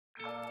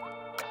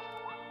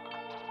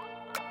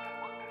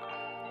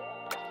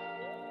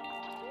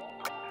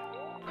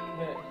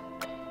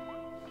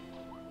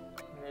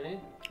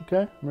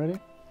Okay, I'm ready.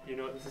 You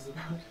know what this is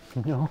about?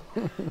 No.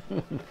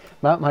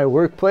 About my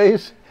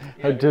workplace?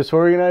 Yeah, How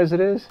disorganized it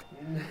is?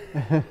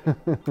 It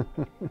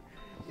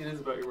is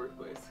about your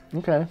workplace.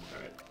 Okay. All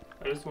right.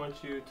 I just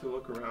want you to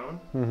look around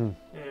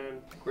Mm-hmm.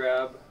 and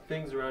grab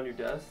things around your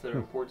desk that are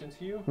important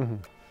to you Mm-hmm.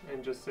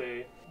 and just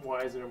say,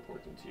 why is it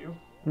important to you?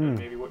 Mm. And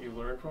maybe what you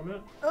learned from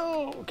it.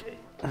 Oh, okay.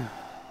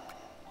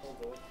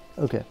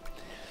 Okay.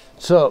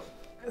 So,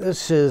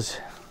 this is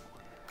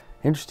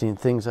interesting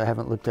things I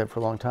haven't looked at for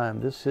a long time.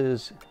 This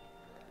is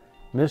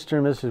Mr.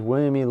 and Mrs.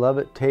 William E.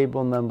 Lovett,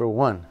 table number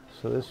 1.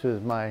 So this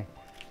was my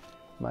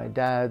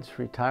dad's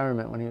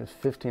retirement when he was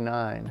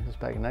 59. This was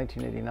back in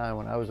 1989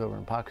 when I was over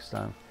in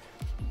Pakistan.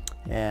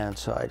 And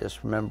so I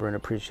just remember and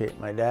appreciate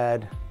my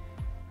dad,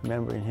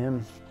 remembering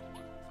him.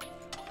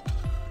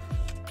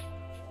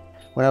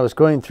 When I was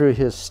going through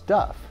his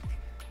stuff,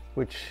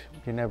 which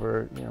you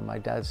never, my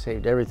dad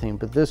saved everything,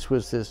 but this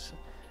was this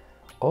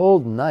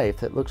old knife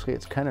that looks like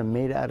it's kind of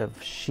made out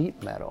of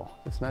sheet metal.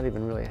 It's not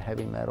even really a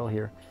heavy metal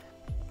here.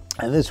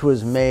 And this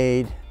was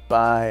made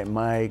by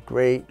my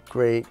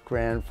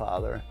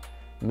great-great-grandfather,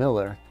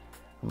 Miller,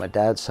 on my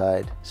dad's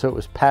side. So it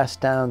was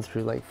passed down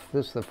through, like,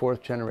 this is the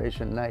 4th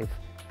generation knife.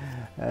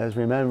 As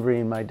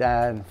remembering my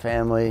dad and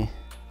family,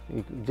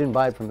 you didn't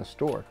buy it from the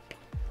store.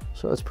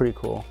 So that's pretty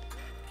cool.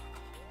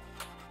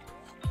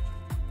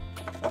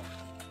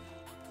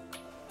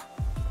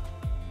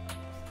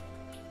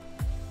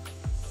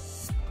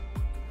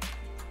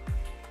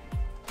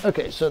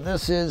 Okay, so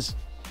this is,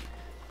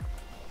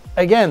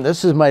 again,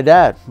 this is my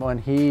dad when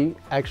he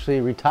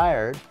actually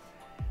retired,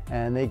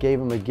 and they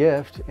gave him a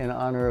gift in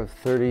honor of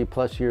 30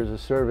 plus years of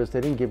service. They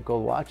didn't give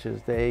gold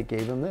watches, they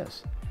gave him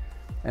this.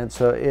 And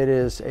so it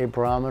is a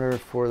barometer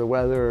for the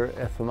weather,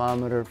 a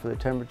thermometer for the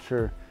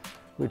temperature,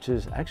 which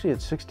is actually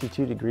at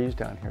 62 degrees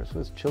down here, so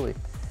it's chilly.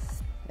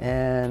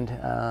 And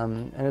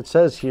it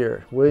says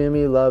here, William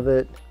E.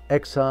 Lovett,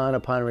 Exxon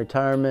upon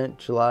retirement,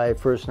 July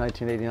 1st,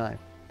 1989.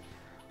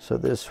 So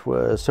this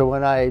was, so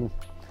when I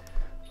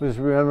was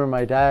remembering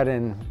my dad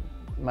and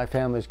my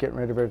family was getting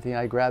rid of everything,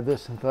 I grabbed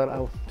this and thought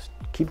I'll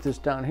keep this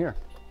down here.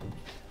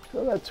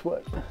 So that's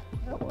what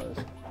that was.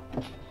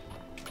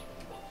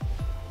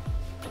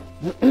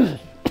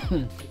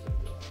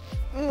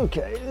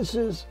 Okay, this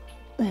is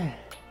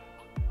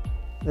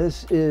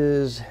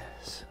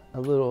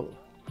a little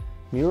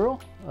mural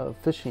of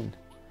fishing.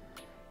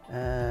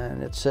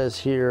 And it says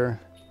here,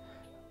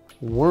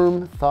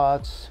 worm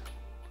thoughts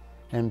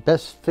and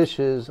best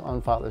fishes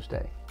on Father's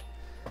Day.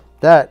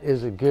 That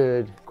is a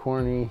good,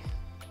 corny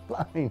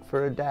line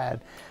for a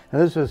dad.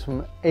 And this was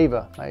from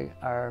Ava,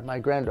 my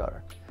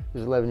granddaughter,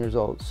 who's 11 years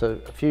old. So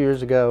a few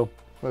years ago,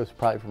 it was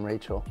probably from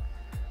Rachel.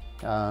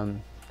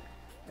 And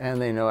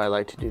they know I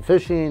like to do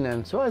fishing,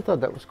 and so I thought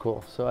that was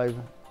cool. So I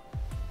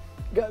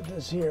got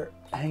this here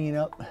hanging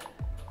up.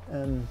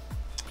 And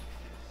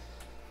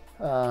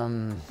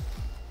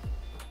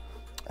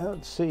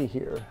let's see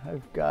here.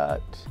 I've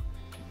got,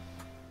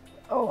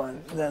 oh,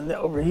 and then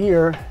over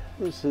here,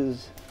 this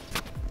is,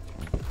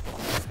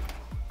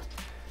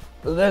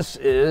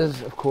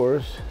 of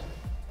course,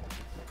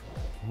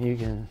 you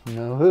can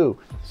know who.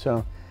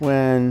 So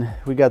when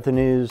we got the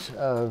news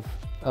of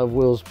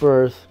Will's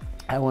birth,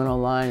 I went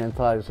online and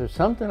thought, is there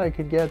something I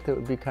could get that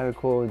would be kind of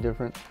cool and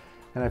different?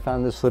 And I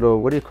found this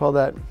little, what do you call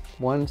that?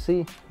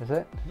 Onesie? Is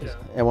that? Yeah.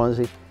 A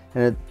onesie.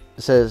 And it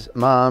says,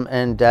 Mom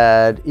and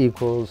Dad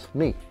equals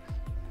me.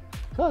 So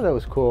I thought that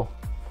was cool.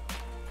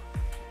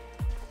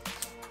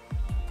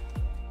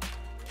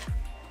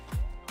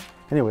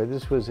 Anyway,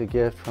 this was a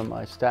gift from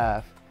my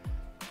staff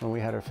when we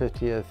had our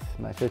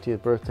my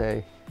 50th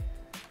birthday.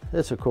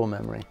 That's a cool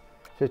memory.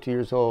 50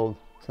 years old,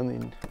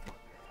 something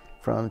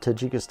from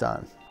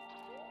Tajikistan.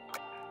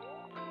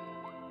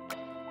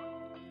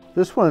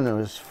 This one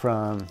was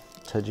from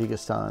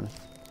Tajikistan.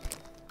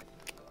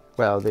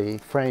 Well, the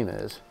frame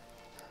is.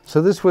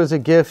 So this was a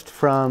gift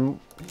from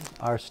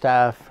our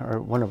staff,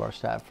 or one of our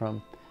staff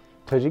from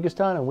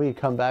Tajikistan, and we had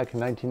come back in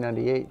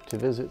 1998 to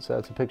visit. So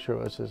that's a picture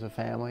of us as a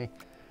family.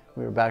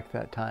 We were back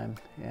that time,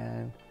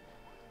 and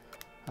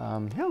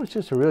yeah, it was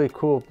just a really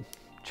cool,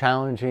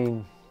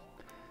 challenging,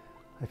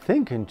 I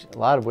think in a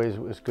lot of ways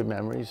it was good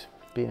memories,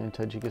 being in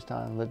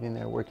Tajikistan, living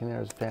there, working there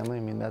as a family.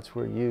 I mean, that's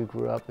where you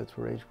grew up, that's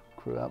where Rach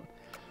grew up.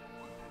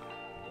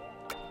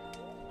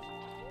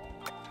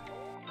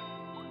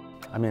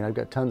 I mean, I've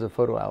got tons of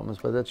photo albums,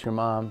 but that's your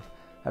mom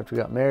after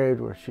we got married,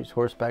 where she's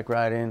horseback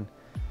riding.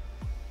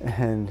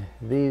 And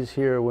these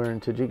here were in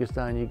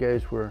Tajikistan. You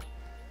guys were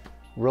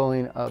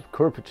rolling up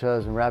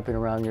kurpachas and wrapping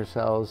around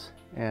yourselves,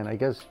 and I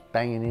guess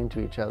banging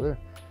into each other.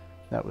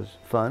 That was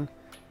fun.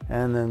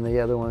 And then the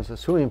other one's a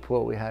swimming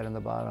pool we had in the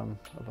bottom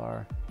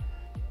of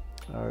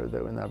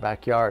in our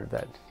backyard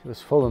that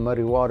was full of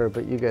muddy water,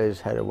 but you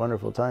guys had a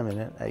wonderful time in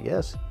it, I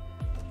guess.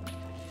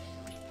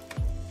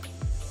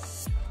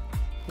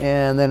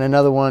 And then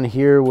another one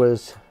here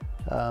was,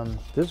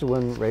 this is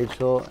when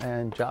Rachel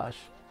and Josh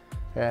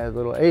had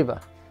little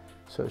Ava.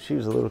 So she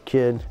was a little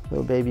kid,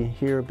 little baby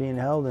here being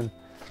held, and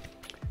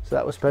so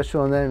that was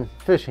special. And then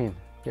fishing.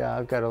 Yeah,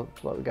 we got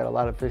a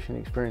lot of fishing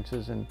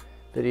experiences and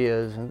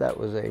videos, and that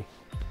was a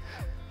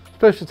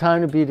special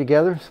time to be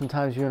together.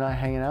 Sometimes you and I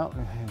hanging out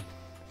and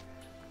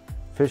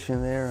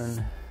fishing there,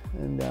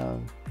 and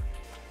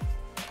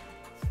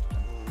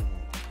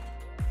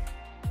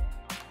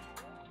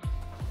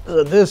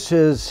this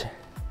is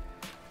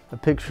a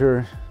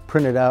picture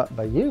printed out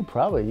by you,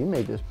 probably. You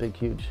made this big,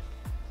 huge.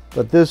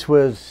 But this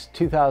was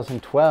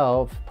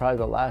 2012, probably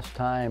the last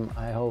time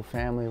my whole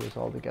family was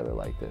all together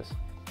like this.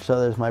 So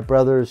there's my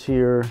brothers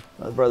here,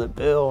 my brother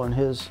Bill and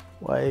his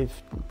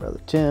wife, my brother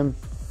Tim,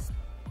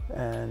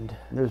 and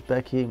there's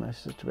Becky, my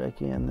sister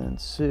Becky, and then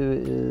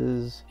Sue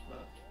is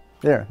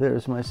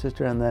there's my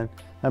sister, and then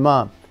my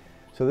mom.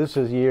 So this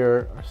was a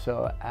year or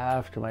so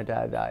after my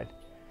dad died.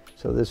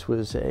 So this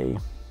was a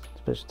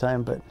special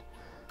time, but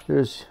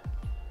there's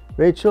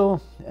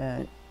Rachel,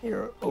 and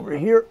here over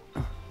here,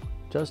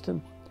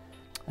 Justin,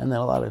 and then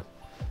a lot of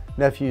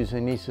nephews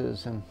and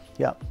nieces, and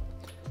yeah.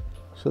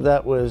 So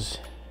that was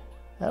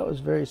a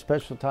very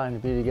special time to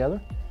be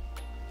together.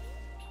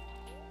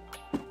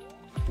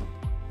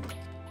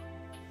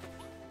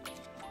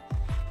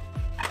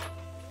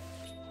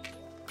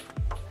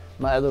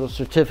 My little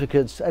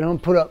certificates, I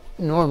don't put up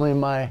normally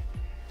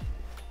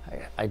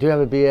I do have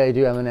a BA, I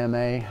do have an MA,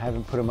 I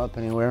haven't put them up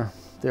anywhere.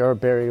 They are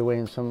buried away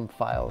in some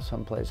file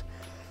someplace.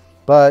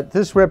 But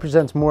this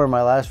represents more of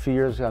my last few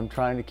years. I'm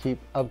trying to keep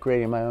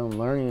upgrading my own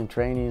learning and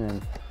training.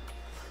 And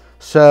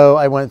so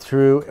I went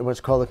through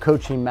what's called a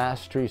Coaching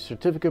Mastery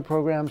Certificate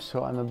Program.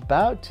 So I'm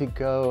about to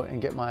go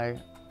and get my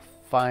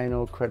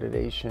final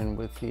accreditation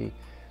with the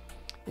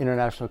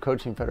International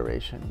Coaching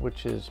Federation,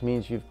 which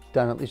means you've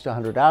done at least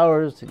 100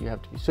 hours, that you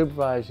have to be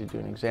supervised, you do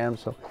an exam.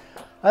 So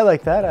I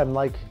like that. I'm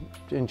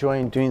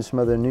enjoying doing some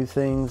other new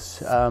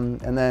things.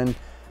 And then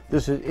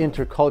this is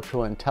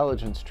intercultural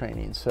intelligence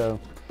training. So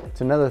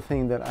it's another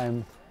thing that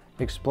I'm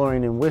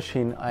exploring and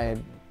wishing I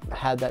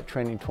had that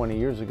training 20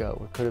 years ago.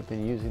 We could have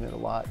been using it a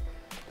lot.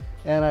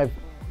 And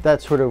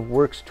that sort of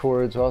works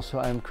towards also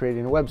I'm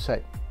creating a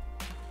website.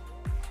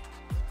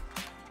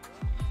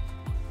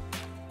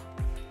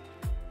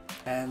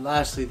 And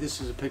lastly,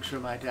 this is a picture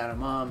of my dad and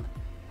mom.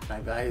 I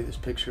value this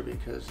picture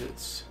because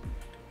it's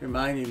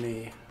reminding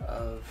me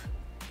of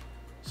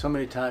so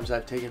many times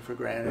I've taken for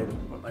granted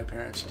what my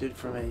parents did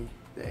for me.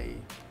 They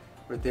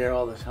were there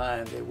all the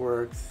time. They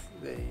worked.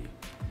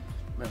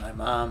 My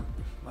mom,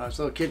 when I was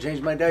a little kid,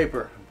 changed my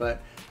diaper,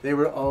 but they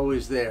were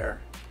always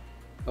there,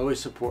 always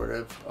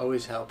supportive,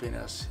 always helping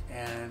us.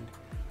 And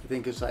I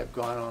think as I've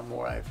gone on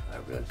more, I've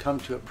really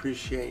come to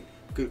appreciate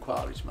good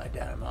qualities of my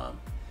dad and mom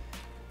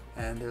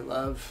and their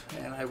love.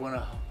 And I want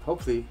to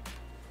hopefully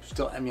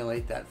still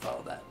emulate that,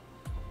 follow that.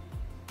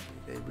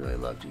 They really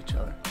loved each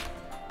other.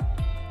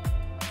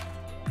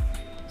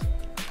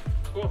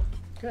 Cool.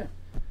 Okay.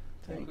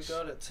 I think we Thanks.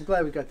 got it. I'm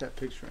glad we got that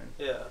picture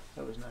in. Yeah.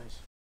 That was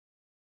nice.